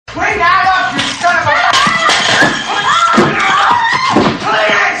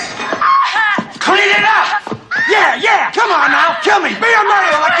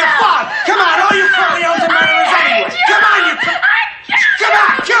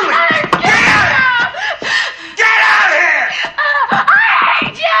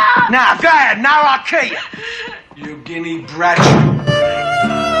Now, go ahead. Now I'll kill you. You guinea brat.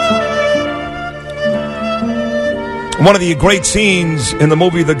 One of the great scenes in the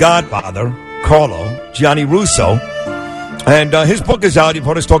movie The Godfather, Carlo, Gianni Russo. And his book is out. You've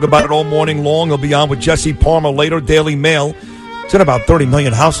heard us talk about it all morning long. He'll be on with Jesse Palmer later, Daily Mail. It's in about 30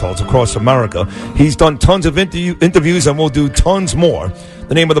 million households across America. He's done tons of interviews and will do tons more.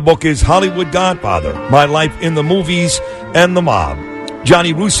 The name of the book is Hollywood Godfather, My Life in the Movies and the Mob.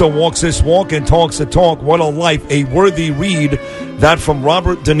 Gianni Russo walks this walk and talks the talk. What a life, a worthy read. That from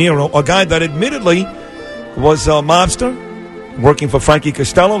Robert De Niro, a guy that admittedly was a mobster, working for Frankie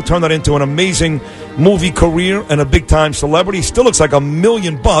Costello, turned that into an amazing movie career and a big-time celebrity. Still looks like $1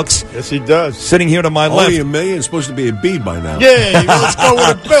 million. Yes, he does. Sitting here to my left. Only $1 million? It's supposed to be a B by now. Yeah, let's go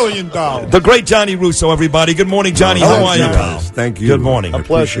with $1 billion. The great Gianni Russo, everybody. Good morning, Johnny. How are you, pal? Thank you. Good morning. I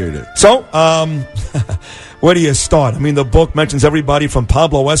appreciate it. So, where do you start? I mean, the book mentions everybody from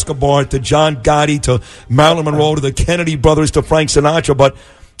Pablo Escobar to John Gotti to Marilyn Monroe to the Kennedy brothers to Frank Sinatra. But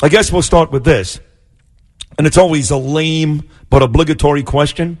I guess we'll start with this. And it's always a lame but obligatory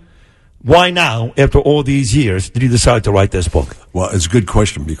question. Why now, after all these years, did you decide to write this book? Well, it's a good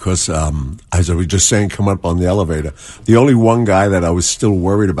question because, as I was just saying, coming up on the elevator, the only one guy that I was still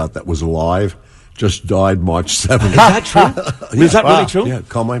worried about that was alive just died March 7th. Is that true? Is that really true? Yeah,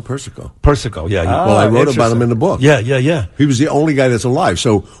 Carmine Persico. Persico, yeah. Well, I wrote about him in the book. Yeah. He was the only guy that's alive.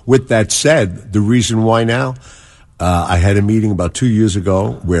 So with that said, the reason why now, I had a meeting about 2 years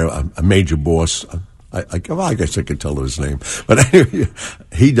ago where a major boss, I guess I could tell his name. But anyway,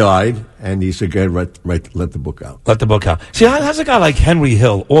 he died, and he said, let the book out. Let the book out. See, how's a guy like Henry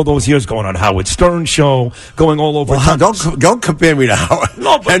Hill, all those years going on Howard Stern show, going all over. Well, don't compare me to Howard.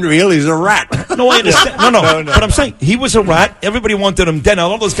 No, but, Henry Hill, he's a rat. No, I understand. No. But I'm saying, he was a rat. Everybody wanted him dead. Now,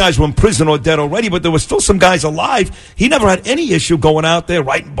 all those guys were in prison or dead already, but there were still some guys alive. He never had any issue going out there,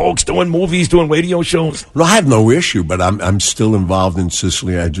 writing books, doing movies, doing radio shows. Well, I have no issue, but I'm still involved in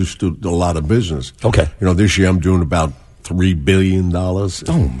Sicily. I just do a lot of business. Okay. You know, this year I'm doing about $3 billion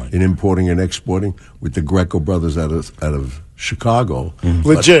in importing and exporting with the Greco brothers out of Chicago. Mm-hmm.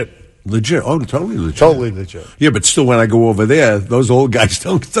 Legit. Oh, totally legit. Totally legit. Yeah, but still, when I go over there, those old guys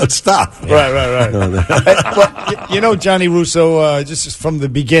don't stop. Right. Well, you know, Gianni Russo, just from the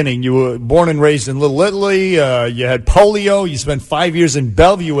beginning, you were born and raised in Little Italy. You had polio. You spent 5 years in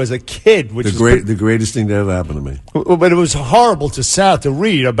Bellevue as a kid, which the greatest thing that ever happened to me. But it was horrible to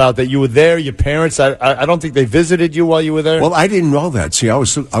read about that. You were there. Your parents, I don't think they visited you while you were there. Well, I didn't know that. See, I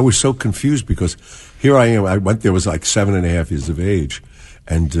was so confused because here I am. I went there, was like 7.5 years of age.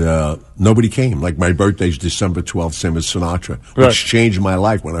 And nobody came. Like, my birthday's December 12th, same as Sinatra, which changed my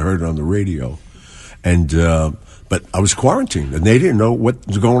life when I heard it on the radio. And but I was quarantined, and they didn't know what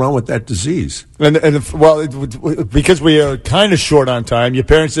was going on with that disease. Because we are kind of short on time, your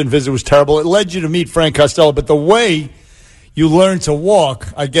parents didn't visit. It was terrible. It led you to meet Frank Costello, but the way you learned to walk,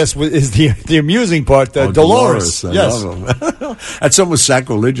 I guess, is the amusing part. Dolores. Yes. That's almost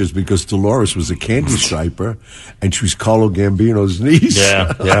sacrilegious because Dolores was a candy striper, and she was Carlo Gambino's niece.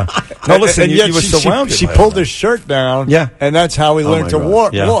 Yeah. No, listen, and you were surrounded. She pulled her shirt down. Yeah. And that's how he learned to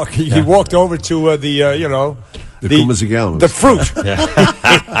walk. Yeah. He walked over to the fruit.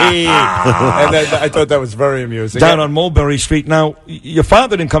 And I thought that was very amusing. Down on Mulberry Street. Now, your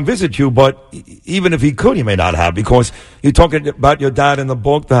father didn't come visit you, but even if he could, he may not have, because you're talking about your dad in the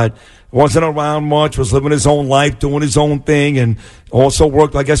book that wasn't around much, was living his own life, doing his own thing, and also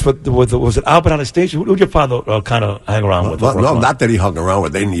worked, I guess, with was it Albert Anastasia? Who did your father kind of hang around with? No, not that he hung around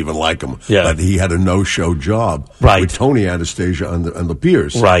with. They didn't even like him. Yeah. But he had a no-show job with Tony Anastasia and the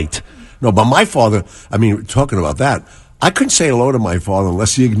Piers. Right. No, but my father, I mean, talking about that, I couldn't say hello to my father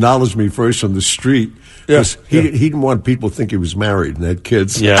unless he acknowledged me first on the street. Because he didn't want people to think he was married and had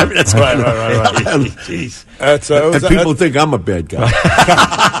kids. Yeah. I mean, that's right. Jeez. And people think I'm a bad guy.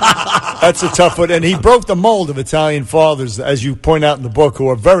 That's a tough one. And he broke the mold of Italian fathers, as you point out in the book, who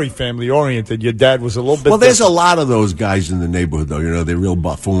are very family-oriented. Your dad was a little bit Well, there's a lot of those guys in the neighborhood, though. You know, they're real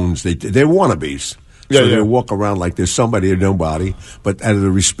buffoons. They're wannabes. So they walk around like there's somebody or nobody, but out of the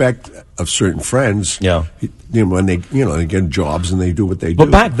respect of certain friends, when they get jobs and they do what they do.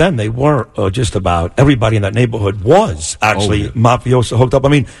 But back then, they were just about everybody in that neighborhood was actually mafioso hooked up. I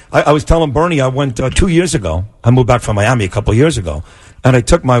mean, I was telling Bernie, I went 2 years ago. I moved back from Miami a couple of years ago. And I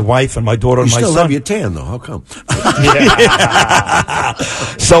took my wife and my daughter and my son. You still have your tan, though. How come?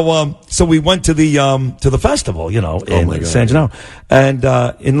 So we went to the festival, in San Gennaro, and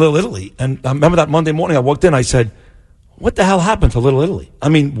in Little Italy. And I remember that Monday morning, I walked in. I said, "What the hell happened to Little Italy? I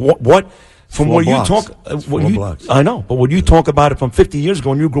mean, what from where you talk? Blocks. I know, but when you talk about it from 50 years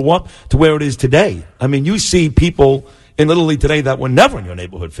ago, when you grew up to where it is today, I mean, you see people in Little League today that were never in your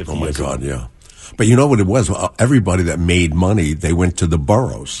neighborhood 50 Oh, my years ago. God, yeah. But you know what it was? Everybody that made money, they went to the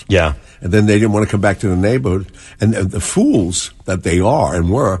boroughs. Yeah. And then they didn't want to come back to the neighborhood. And the fools that they are and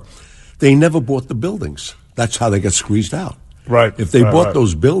were, they never bought the buildings. That's how they got squeezed out. Right. If they Right, bought right.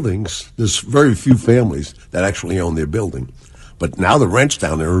 those buildings, there's very few families that actually own their building. But now the rents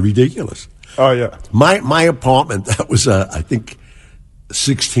down there are ridiculous. Oh, yeah. My apartment, that was, I think,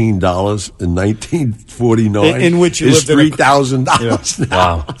 $16 in 1949. In which you is lived in a- $3,000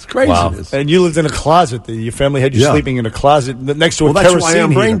 now. Wow. It's craziness. And you lived in a closet. Your family had you Yeah. sleeping in a closet next to Well, a that's kerosene why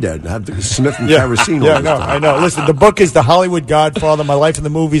I'm brain heater. dead. I have to sniff Yeah, kerosene yeah, all the no, time. I know. Listen, the book is The Hollywood Godfather, My Life in the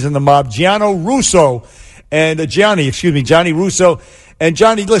Movies and the Mob. Gianni Russo and Gianni Russo. And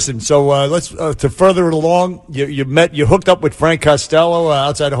Johnny, listen, so let's to further it along, you hooked up with Frank Costello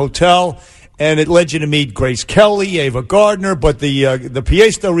outside a hotel, and it led you to meet Grace Kelly, Ava Gardner, but the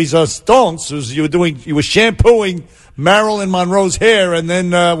pièce de résistance was you were shampooing Marilyn Monroe's hair, and then,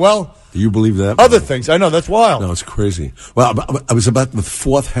 Do you believe that? other things. I know, that's wild. No, it's crazy. Well, I was about the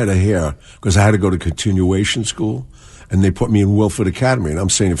fourth head of hair because I had to go to continuation school, and they put me in Wilford Academy. And I'm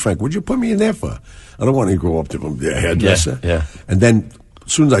saying to Frank, what'd you put me in there for? I don't want to grow up to be a hairdresser. Yeah. And then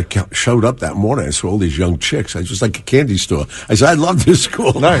as soon as I showed up that morning, I saw all these young chicks. I was just like a candy store. I said, I love this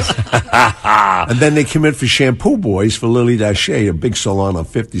school. Nice. And then they came in for Shampoo Boys for Lily Daché, a big salon on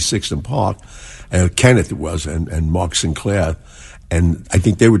 56th and Park. And Kenneth it was, and Mark Sinclair. And I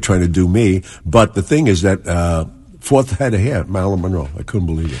think they were trying to do me. But the thing is that fourth head of hair, Marilyn Monroe. I couldn't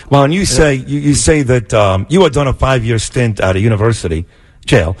believe it. Well, and you say you say that you had done a 5-year stint at a university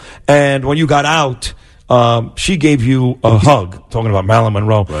jail, and when you got out, she gave you a hug, talking about Marilyn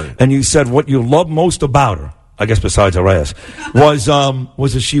Monroe, Right. and you said what you loved most about her, I guess besides her ass, was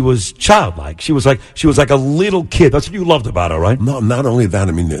that she was childlike. She was like a little kid. That's what you loved about her, right? No, not only that.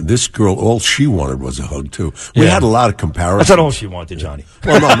 I mean, this girl, all she wanted was a hug too. We Yeah. had a lot of comparisons. That's not all she wanted, Johnny.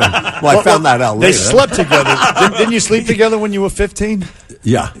 Well, no, well, I found that out They later. slept together. Didn't you sleep together when you were 15?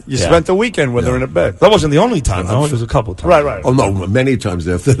 Yeah. You Yeah. spent the weekend with her in a bed. That wasn't the only time, though. It was a couple times. Right. Oh no, many times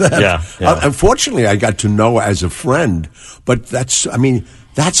after that. Yeah. Unfortunately, I got to know her as a friend, but that's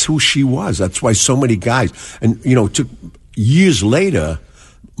who she was. That's why so many guys, and it took years later,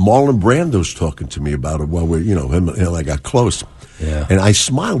 Marlon Brando's talking to me about it while him and I got close. Yeah. And I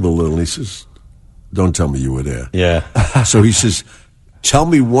smiled a little, and he says, "Don't tell me you were there." Yeah. So he says, "Tell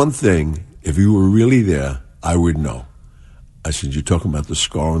me one thing. If you were really there, I would know." I said, "You're talking about the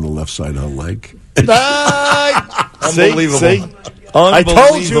scar on the left side of her leg?" Unbelievable. See? I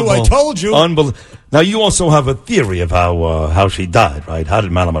told you. Now, you also have a theory of how she died, right? How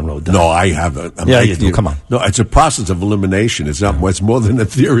did Marilyn Monroe die? No, I haven't. Yeah, you do. Come on. No, it's a process of elimination. It's not. It's more than a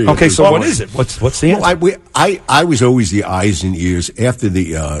theory. Okay, so what is it? What's the answer? I was always the eyes and ears after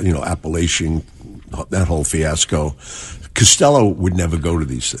the Appalachian, that whole fiasco. Costello would never go to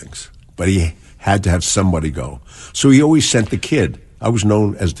these things, but he had to have somebody go. So he always sent the kid. I was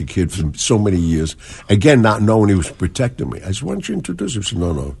known as the kid for so many years. Again, not knowing he was protecting me. I said, "Why don't you introduce him?" He said,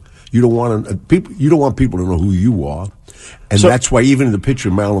 No. You don't want people. You don't want people to know who you are, and that's why even in the picture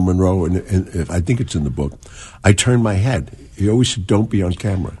of Marilyn Monroe, and I think it's in the book, I turned my head. He always said, "Don't be on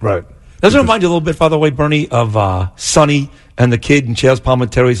camera." Right. Doesn't it remind you a little bit, by the way, Bernie, of Sonny and the kid in Charles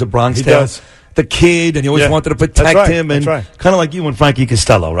Palminteri's A Bronx He Tale? does. The kid, and you always Yeah. wanted to That's protect right. him, and That's right. kind of like you and Frankie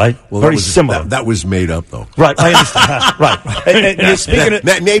Costello, right? Well, Very that was, similar. That was made up, though. Right, I understand. right. And you're speaking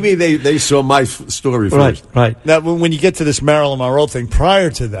of, Maybe they saw my story first. Right. now, when you get to this Marilyn Monroe thing, prior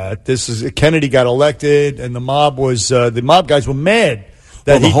to that, Kennedy got elected, and the mob guys were mad.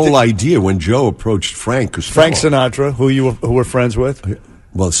 Well, the whole idea when Joe approached Frank Sinatra, who were friends with.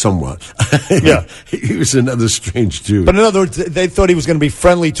 Well, somewhat. Yeah. He was another strange dude. But in other words, they thought he was going to be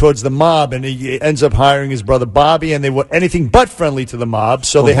friendly towards the mob, and he ends up hiring his brother Bobby, and they were anything but friendly to the mob.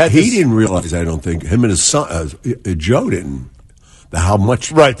 So they had he didn't realize, I don't think, him and his son, Joe didn't, how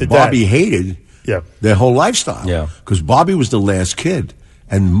much the Bobby dad. hated their whole lifestyle. Yeah. Because Bobby was the last kid,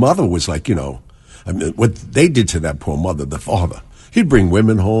 and mother was like, what they did to that poor mother, the father. He'd bring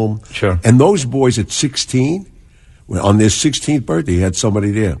women home. Sure. And those boys at 16, on their 16th birthday, he had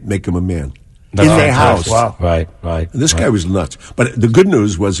somebody there, make him a man. In their house. Wow. Right. And this guy was nuts. But the good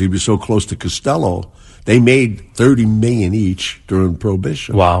news was he was so close to Costello, they made $30 million each during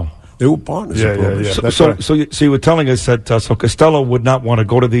Prohibition. Wow. They were partners in Prohibition. That's So, right. so you were telling us that so Costello would not want to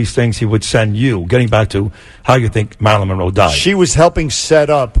go to these things. He would send you. Getting back to how you think Marilyn Monroe died. She was helping set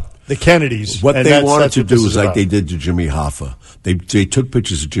up the Kennedys. What and they that's wanted to what do this was is like about. they did to Jimmy Hoffa. They took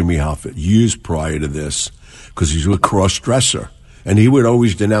pictures of Jimmy Hoffa years prior to this because he was a cross-dresser. And he would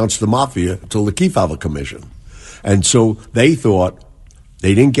always denounce the mafia until the Kefauver Commission. And so they thought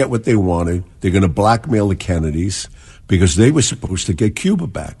They didn't get what they wanted. They're going to blackmail the Kennedys because they were supposed to get Cuba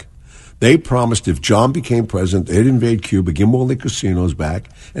back. They promised if John became president, they'd invade Cuba, give them all the casinos back,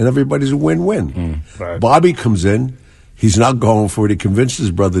 and everybody's a win-win. Right. Bobby comes in. He's not going for it. He convinced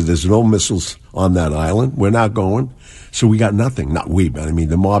his brother there's no missiles on that island. We're not going. So we got nothing. Not we, but I mean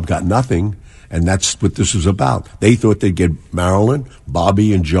the mob got nothing, and that's what this was about. They thought they'd get Marilyn,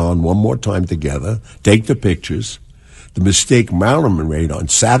 Bobby, and John one more time together, take the pictures. The mistake Marilyn made on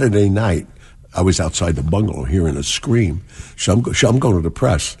Saturday night, I was outside the bungalow hearing a scream. So I'm going to the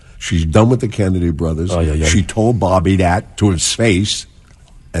press. She's done with the Kennedy brothers. She told Bobby that to his face.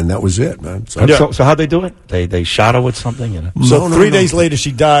 And that was it, man. So how'd they do it? They shot her with something? You know? So 3 days later,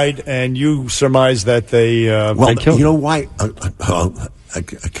 she died, and you surmised that they killed her. You know why? I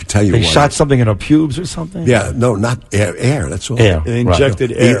could tell you why. They why. shot something in her pubes or something? Yeah, no, not air. That's all. Air. They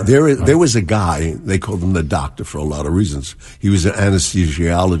injected air. There was a guy, they called him the doctor for a lot of reasons. He was an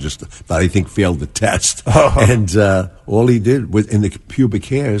anesthesiologist, but I think failed the test. Oh. And all he did was in the pubic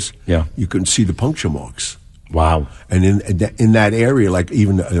hairs, you couldn't see the puncture marks. Wow. And in that area, like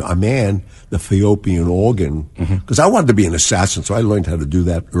even a man, the fallopian organ, because I wanted to be an assassin, so I learned how to do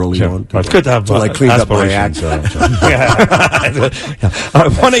that early on. It's good to have I cleaned up my act.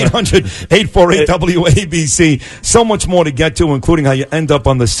 1-800-848-WABC. So much more to get to, including how you end up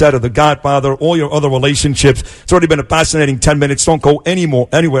on the set of The Godfather, all your other relationships. It's already been a fascinating 10 minutes. Don't go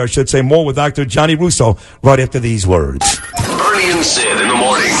anywhere, I should say. More with Dr. Gianni Russo right after these words. Bernie and Sid in the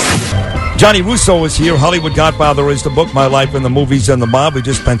morning. Gianni Russo is here. Hollywood Godfather is the book, My Life in the Movies and the Mob. We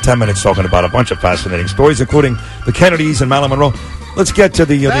just spent 10 minutes talking about a bunch of fascinating stories, including the Kennedys and Marilyn Monroe. Let's get to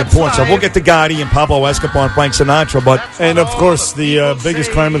the important stuff. We'll get to Gotti and Pablo Escobar and Frank Sinatra, and of course the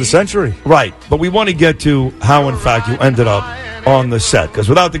biggest crime of the century. Right, but we want to get to how, in fact, you ended up on the set, because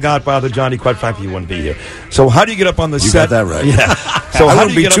without the Godfather, Johnny, quite frankly, you wouldn't be here. So how do you get up on the set? You got that right. Yeah. So how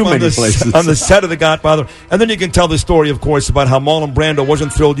do you get up on the set of the Godfather? And then you can tell the story, of course, about how Marlon Brando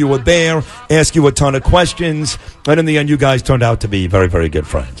wasn't thrilled you were there, asked you a ton of questions, and in the end, you guys turned out to be very, very good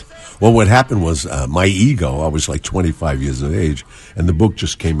friends. Well, what happened was my ego. I was like 25 years of age, and the book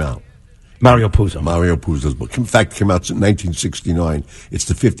just came out. Mario Puzo's book. In fact, it came out in 1969. It's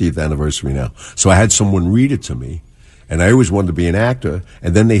the 50th anniversary now. So I had someone read it to me, and I always wanted to be an actor,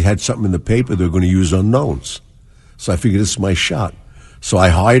 and then they had something in the paper they were going to use unknowns. So I figured this is my shot. So I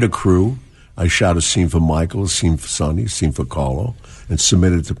hired a crew. I shot a scene for Michael, a scene for Sonny, a scene for Carlo, and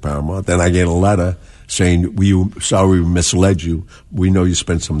submitted it to Paramount. Then I get a letter saying, sorry we misled you. We know you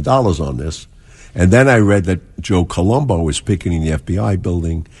spent some dollars on this. And then I read that Joe Colombo was picketing the FBI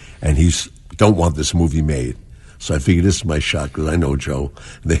building, and he's don't want this movie made. So I figured this is my shot, because I know Joe.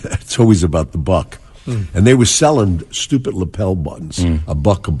 It's always about the buck. And they were selling stupid lapel buttons,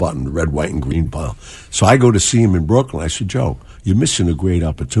 $1 a button, red, white, and green pile. So I go to see him in Brooklyn. I said, Joe, you're missing a great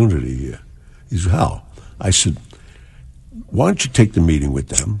opportunity here. He said, how? I said, why don't you take the meeting with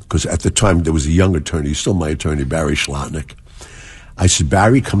them? Because at the time there was a young attorney, still my attorney, Barry Schlotnick. I said,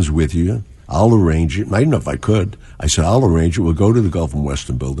 Barry comes with you. I'll arrange it. And I didn't know if I could. I said, I'll arrange it. We'll go to the Gulf and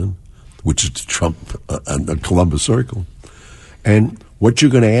Western building, which is the Trump and the Columbus Circle. And what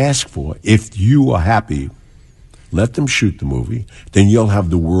you're going to ask for, if you are happy, let them shoot the movie, then you'll have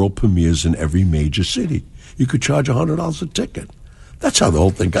the world premieres in every major city. You could charge $100 a ticket. That's how the whole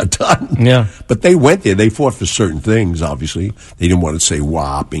thing got done. Yeah. But they went there. They fought for certain things, obviously. They didn't want to say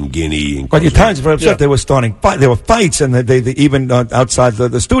WAP and Guinea. And but the Italians were upset. Yeah. They were starting there were fights, and they even outside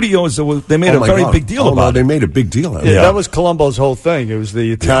the studios, they made a very big deal about it. They made a big deal out of it. Yeah, that was Colombo's whole thing. It was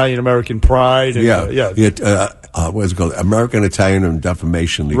the Italian-American pride. And, what's it called? American, Italian, and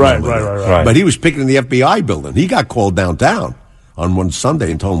Defamation League. Right. But he was picketing the FBI building. He got called downtown on one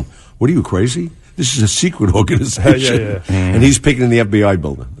Sunday and told him, what are you, crazy? This is a secret organization. And he's picking in the FBI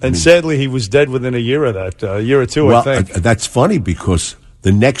building. And sadly, he was dead within a year of that, a year or two, I think. That's funny because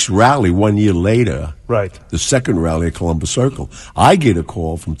the next rally 1 year later, the second rally at Columbus Circle, I get a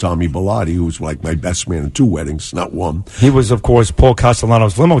call from Tommy Bilotti, who was like my best man in 2 weddings, not one. He was, of course, Paul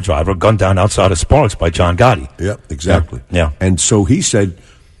Castellano's limo driver, gunned down outside of Sparks by John Gotti. Yeah, exactly. Yeah. And so he said,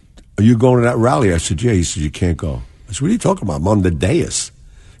 are you going to that rally? I said, yeah. He said, you can't go. I said, what are you talking about? I'm on the dais.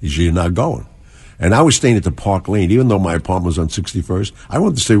 He said, you're not going. And I was staying at the Park Lane, even though my apartment was on 61st. I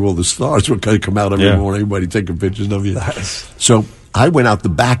wanted to stay where all the stars would come out every morning, everybody taking pictures of you. So I went out the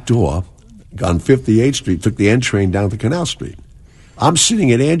back door on 58th Street, took the N train down to Canal Street. I'm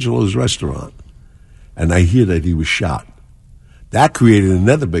sitting at Angelo's restaurant, and I hear that he was shot. That created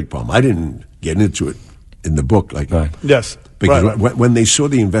another big problem. I didn't get into it in the book. Yes. Because when they saw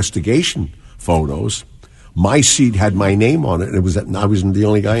the investigation photos, my seat had my name on it, and I wasn't the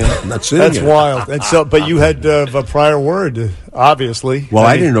only guy not sitting That's in wild. And so, but you had a prior word, obviously. Well,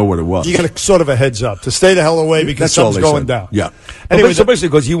 I didn't know what it was. You got a sort of a heads up to stay the hell away because That's all something's they going said. down. Yeah. Anyway, so basically,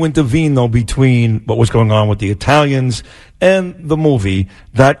 because you intervened, though, between what was going on with the Italians and the movie,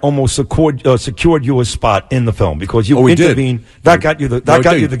 that almost secured you a spot in the film because you intervened. That got you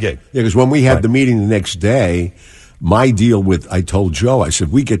the gig. Yeah, because when we had the meeting the next day, my deal I told Joe, I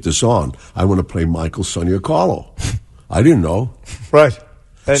said, we get this on. I want to play Michael, Sonny, or Carlo. I didn't know. Right.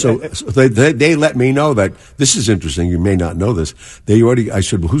 So they let me know that this is interesting. You may not know this. I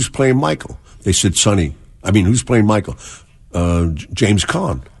said, well, who's playing Michael? They said, Sonny. I mean, who's playing Michael? James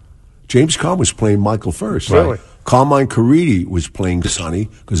Caan. James Caan was playing Michael first. Really? Carmine Caridi was playing Sonny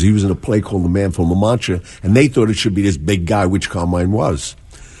because he was in a play called The Man from La Mancha, and they thought it should be this big guy, which Carmine was.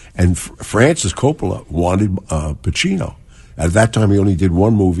 And Francis Coppola wanted Pacino. At that time, he only did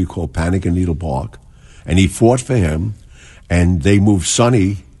one movie called Panic in Needle Park, and he fought for him, and they moved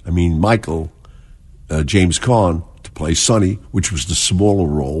Michael, James Caan, to play Sonny, which was the smaller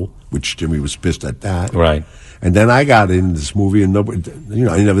role, which Jimmy was pissed at that. Right. And then I got in this movie, and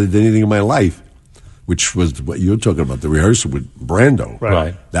I never did anything in my life, which was what you're talking about, the rehearsal with Brando.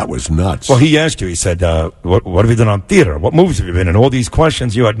 Right. That was nuts. Well, he asked you, he said, what have you done on theater? What movies have you been in? All these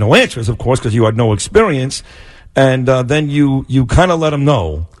questions. You had no answers, of course, because you had no experience. And then you kind of let him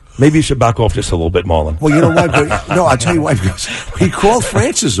know. Maybe you should back off just a little bit, Marlon. Well, you know what? No, I'll tell you why. Because he called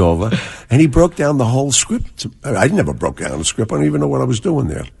Francis over, and he broke down the whole script. I never broke down the script. I don't even know what I was doing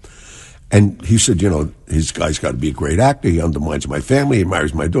there. And he said, his guy's got to be a great actor. He undermines my family. He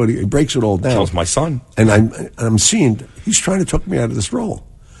marries my daughter. He breaks it all down. Kills my son. And I'm seeing he's trying to talk me out of this role.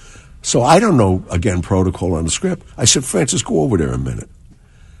 So I don't know, again, protocol on the script. I said, Francis, go over there a minute.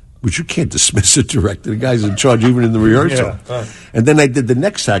 But you can't dismiss a director. The guy's in charge even in the rehearsal. Yeah. And then I did the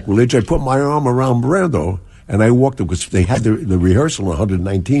next sacrilege. I put my arm around Brando, and I walked him because they had the rehearsal on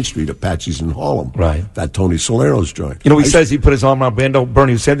 119th Street, Apache's in Harlem. Right. That Tony Solero's joint. He says he put his arm around Brando.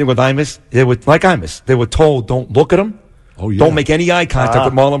 Bernie, same thing with Imus. Imus. They were told, don't look at him. Oh, yeah. Don't make any eye contact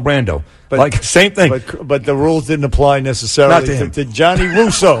with Marlon Brando. Same thing. But the rules didn't apply necessarily to Gianni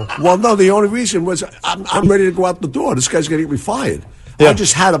Russo. Well, no, the only reason was I'm ready to go out the door. This guy's going to get me fired. Yeah. I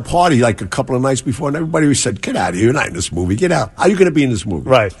just had a party like a couple of nights before, and everybody said, get out of here. You're not in this movie. Get out. How are you going to be in this movie?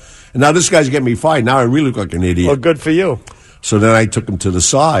 Right. And now this guy's getting me fired. Now I really look like an idiot. Well, good for you. So then I took him to the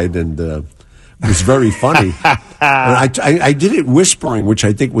side, and it was very funny. And I did it whispering, which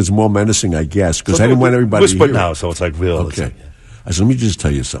I think was more menacing, I guess, because I didn't want everybody to hear whisper now, so it's like real. Okay. I said, let me just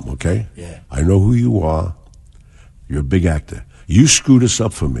tell you something, okay? Yeah. I know who you are. You're a big actor. You screw this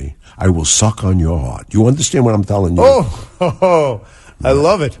up for me, I will suck on your heart. You understand what I'm telling you? Oh, I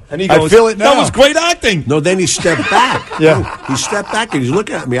love it. And he goes, I feel it now. That was great acting. No, then he stepped back. Yeah. No, he stepped back and he's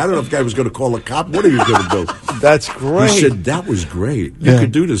looking at me. I don't know if the guy was going to call a cop. What are you going to do? That's great. He said, that was great. You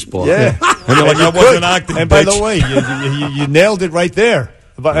could do this, Paul. Yeah. And they're like, I wasn't acting, And by the way, you nailed it right there.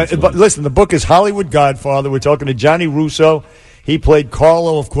 But listen, the book is Hollywood Godfather. We're talking to Gianni Russo. He played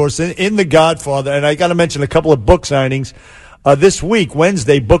Carlo, of course, in The Godfather. And I got to mention a couple of book signings. This week,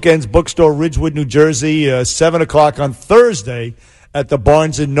 Wednesday, Bookends Bookstore, Ridgewood, New Jersey, 7 o'clock on Thursday at the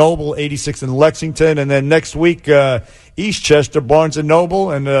Barnes & Noble, 86 in Lexington. And then next week, Eastchester, Barnes &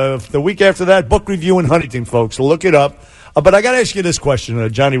 Noble. And the week after that, Book Review in Huntington, folks. So look it up. But I got to ask you this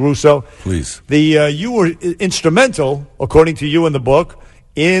question, Gianni Russo. Please. You were instrumental, according to you in the book,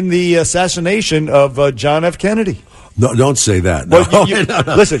 in the assassination of John F. Kennedy. No, don't say that. Well,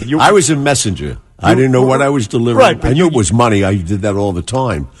 No. Listen, I was a messenger. I didn't know what I was delivering. Right, I knew it was money. I did that all the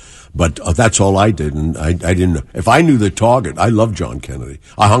time. But that's all I did, and I didn't know. If I knew the target, I loved John Kennedy.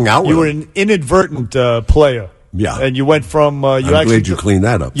 I hung out with him. You were an inadvertent player. Yeah. And you went from... I'm glad you cleaned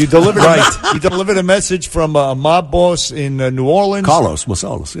that up. You delivered, you delivered a message from a mob boss in New Orleans. Carlos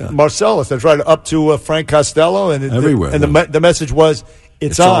Marcellus, yeah. Marcellus, that's right, up to Frank Costello. And everywhere. And the message was,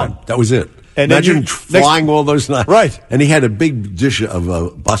 it's on. That was it. And imagine flying all those nights. Right. And he had a big dish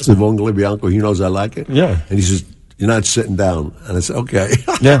of pasta vongole bianco. He knows I like it. Yeah. And he says, you're not sitting down. And I said, okay.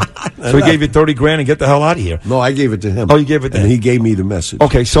 Yeah. So he gave you $30,000 and get the hell out of here. No, I gave it to him. Oh, you gave it to him? And he gave me the message.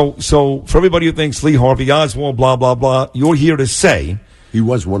 Okay, so for everybody who thinks Lee Harvey Oswald, blah, blah, blah, you're here to say... He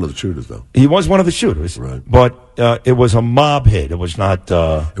was one of the shooters, though. He was one of the shooters. Right. But it was a mob hit. It was not...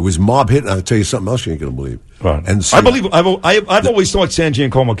 It was mob hit, and I'll tell you something else you ain't going to believe. Right. And I believe... I've always thought San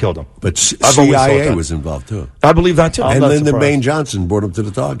Giacomo killed him. But CIA was involved, too. I believe that, too. And Lyndon Baines Johnson brought him to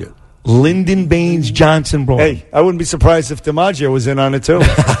the target. Lyndon Baines Johnson brought him. Hey, I wouldn't be surprised if DiMaggio was in on it too. What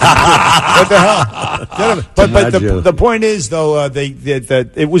the hell? But the point is, though,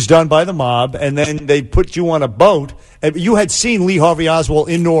 that it was done by the mob, and then they put you on a boat. You had seen Lee Harvey Oswald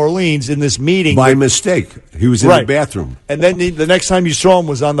in New Orleans in this meeting. By mistake. He was in the bathroom. And then the next time you saw him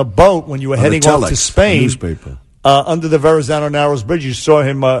was on the boat when you were heading off to Spain. Newspaper. Under the Verrazano Narrows Bridge. You saw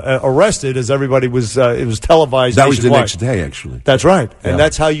him arrested as everybody was, it was televised. That was the nationwide. next day, actually. That's right. And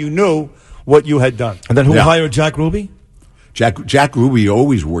that's how you knew what you had done. And then who hired Jack Ruby? Jack Ruby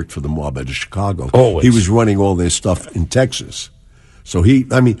always worked for the mob out of Chicago. Always. He was running all their stuff in Texas. So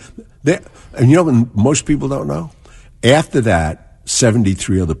and you know what most people don't know? After that,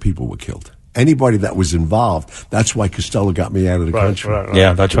 73 other people were killed. Anybody that was involved, that's why Costello got me out of the country. Right.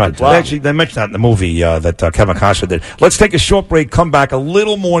 Yeah, that's right. Wow. Actually, they mentioned that in the movie that Kevin Costner did. Let's take a short break, come back, a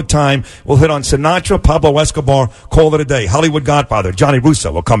little more time. We'll hit on Sinatra, Pablo Escobar, call it a day. Hollywood Godfather, Gianni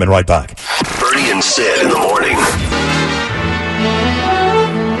Russo. We're coming right back. Bernie and Sid in the morning.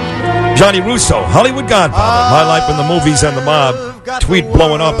 Gianni Russo, Hollywood Godfather, My Life in the Movies and the Mob. Tweet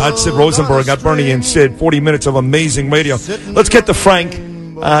blowing up at Sid Rosenberg, at Bernie and Sid. 40 minutes of amazing radio. Let's get to Frank.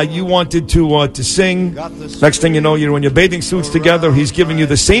 You wanted to sing. Next thing you know, you're in your bathing suits together. He's giving you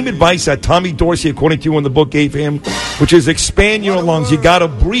the same advice that Tommy Dorsey, according to you in the book, gave him, which is expand your lungs. You got to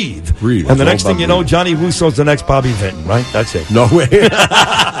breathe. Breathe. And the next thing you know, Johnny Russo's the next Bobby Vinton, right? That's it. No way.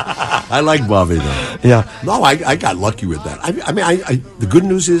 I like Bobby, though. Yeah. No, I got lucky with that. I mean, the good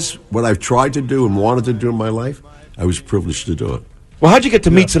news is what I've tried to do and wanted to do in my life, I was privileged to do it. Well, how'd you get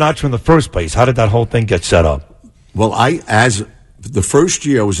to meet Sinatra in the first place? How did that whole thing get set up? Well, the first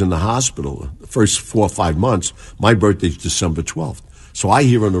year I was in the hospital, the first 4 or 5 months, my birthday's December 12th. So I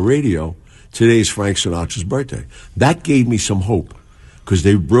hear on the radio, today's Frank Sinatra's birthday. That gave me some hope because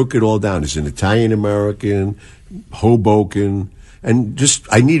they broke it all down. It's an Italian-American, Hoboken, and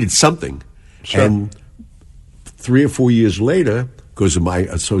I needed something. Sure. And 3 or 4 years later, because of my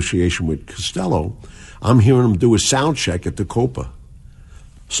association with Costello, I'm hearing him do a sound check at the Copa.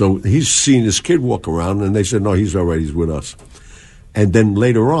 So he's seeing this kid walk around, and they said, no, he's all right, he's with us. And then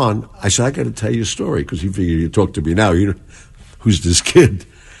later on, I said, I got to tell you a story, because he figured you talk to me now. Who's this kid?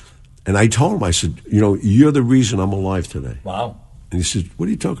 And I told him, I said, you're the reason I'm alive today. Wow. And he said, what are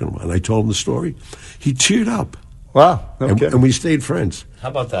you talking about? And I told him the story. He teared up. Wow. Okay. And we stayed friends. How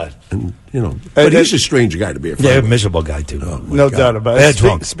about that? And, but he's a strange guy to be a friend with. Yeah, a miserable guy, too. Oh, no doubt about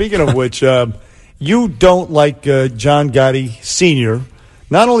it. Speaking of which, you don't like John Gotti Sr.,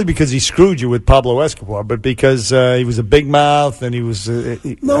 not only because he screwed you with Pablo Escobar, but because he was a big mouth and he was...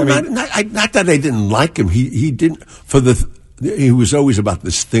 not that I didn't like him. He didn't... He was always about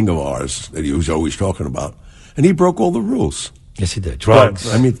this thing of ours that he was always talking about. And he broke all the rules. Yes, he did. Drugs.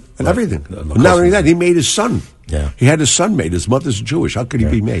 Right. I mean, everything. Not only that, he made his son. Yeah. He had his son made. His mother's Jewish. How could he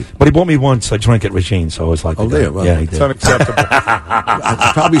be made? But he bought me once a drink at Regine's, so it was like... Oh, there. Well, yeah, he did. It's unacceptable.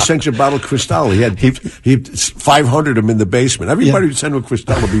 I probably sent you a bottle of Cristal. He had 500 of them in the basement. Everybody would send him a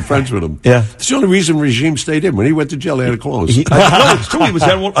Cristal to be friends with him. Yeah. It's the only reason Regime stayed in. When he went to jail, he had to close. No, it's true. He was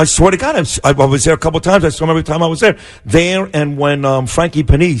there. I swear to God, I was there a couple of times. I saw him every time I was there. There, and when Frankie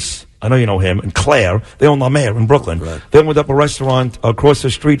Panisse, I know you know him, and Claire, they own La Mer in Brooklyn. Right. They opened up a restaurant across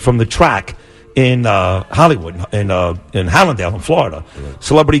the street from the track in Hollywood, in Hallandale, in Florida. Right.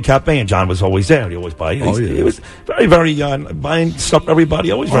 Celebrity Cafe, and John was always there. He always buy. He was very, very buying stuff for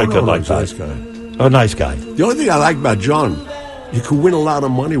everybody. Always very good like that. Nice guy. A nice guy. The only thing I like about John, you could win a lot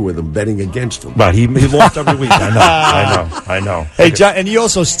of money with him betting against him. Right, he lost every week. I know. Hey, John, and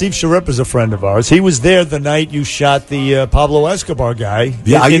Steve Sharip is a friend of ours. He was there the night you shot the Pablo Escobar guy.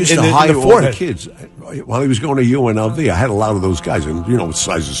 Yeah, I used to hire all the kids. While he was going to UNLV, I had a lot of those guys, and the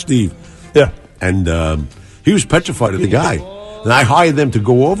size of Steve. Yeah. And he was petrified of the guy. And I hired them to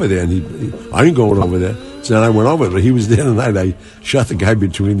go over there, and I ain't going over there. So then I went over, but he was there tonight. I shot the guy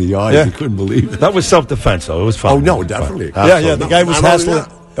between the eyes. Yeah. He couldn't believe it. That was self-defense, though. It was fun. Oh, no, definitely. Yeah. The guy was hassling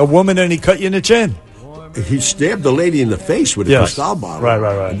a woman, and he cut you in the chin. He stabbed the lady in the face with a Cristal bottle.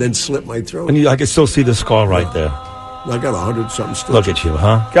 Right. And then slit my throat. And I can still see the scar right there. I got 100-something stitches. Look at you,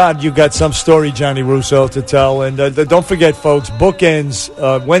 huh? God, you got some story, Gianni Russo, to tell. And don't forget, folks, bookends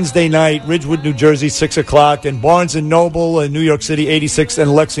Wednesday night, Ridgewood, New Jersey, 6 o'clock, and Barnes & Noble in New York City, 86th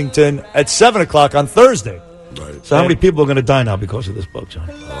and Lexington at 7 o'clock on Thursday. Right. So how many people are going to die now because of this book, John?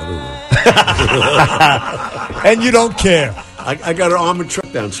 I don't know. And you don't care. I got an armored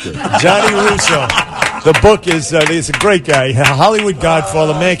truck downstairs. Gianni Russo. The book is he's a great guy. Hollywood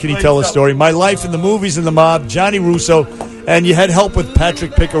Godfather. Man, can he tell a story? My Life in the Movies and the Mob. Gianni Russo. And you had help with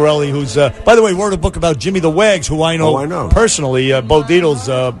Patrick Piccarelli, who's, by the way, wrote a book about Jimmy the Wags, who I know, personally. Bo Dietl's,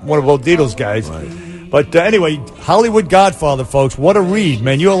 one of Bo Dietl's guys. Right. But anyway, Hollywood Godfather, folks, what a read,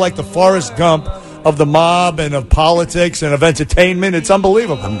 man. You're like the Forrest Gump of the mob and of politics and of entertainment. It's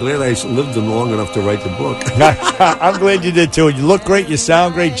unbelievable. I'm glad I lived long enough to write the book. I'm glad you did, too. You look great. You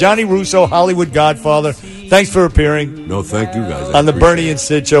sound great. Gianni Russo, Hollywood Godfather. Thanks for appearing. No, thank you, guys. On the Bernie and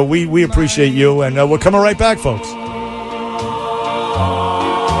Sid Show. We appreciate you, and we're coming right back, folks.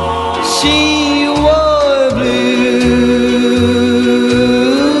 She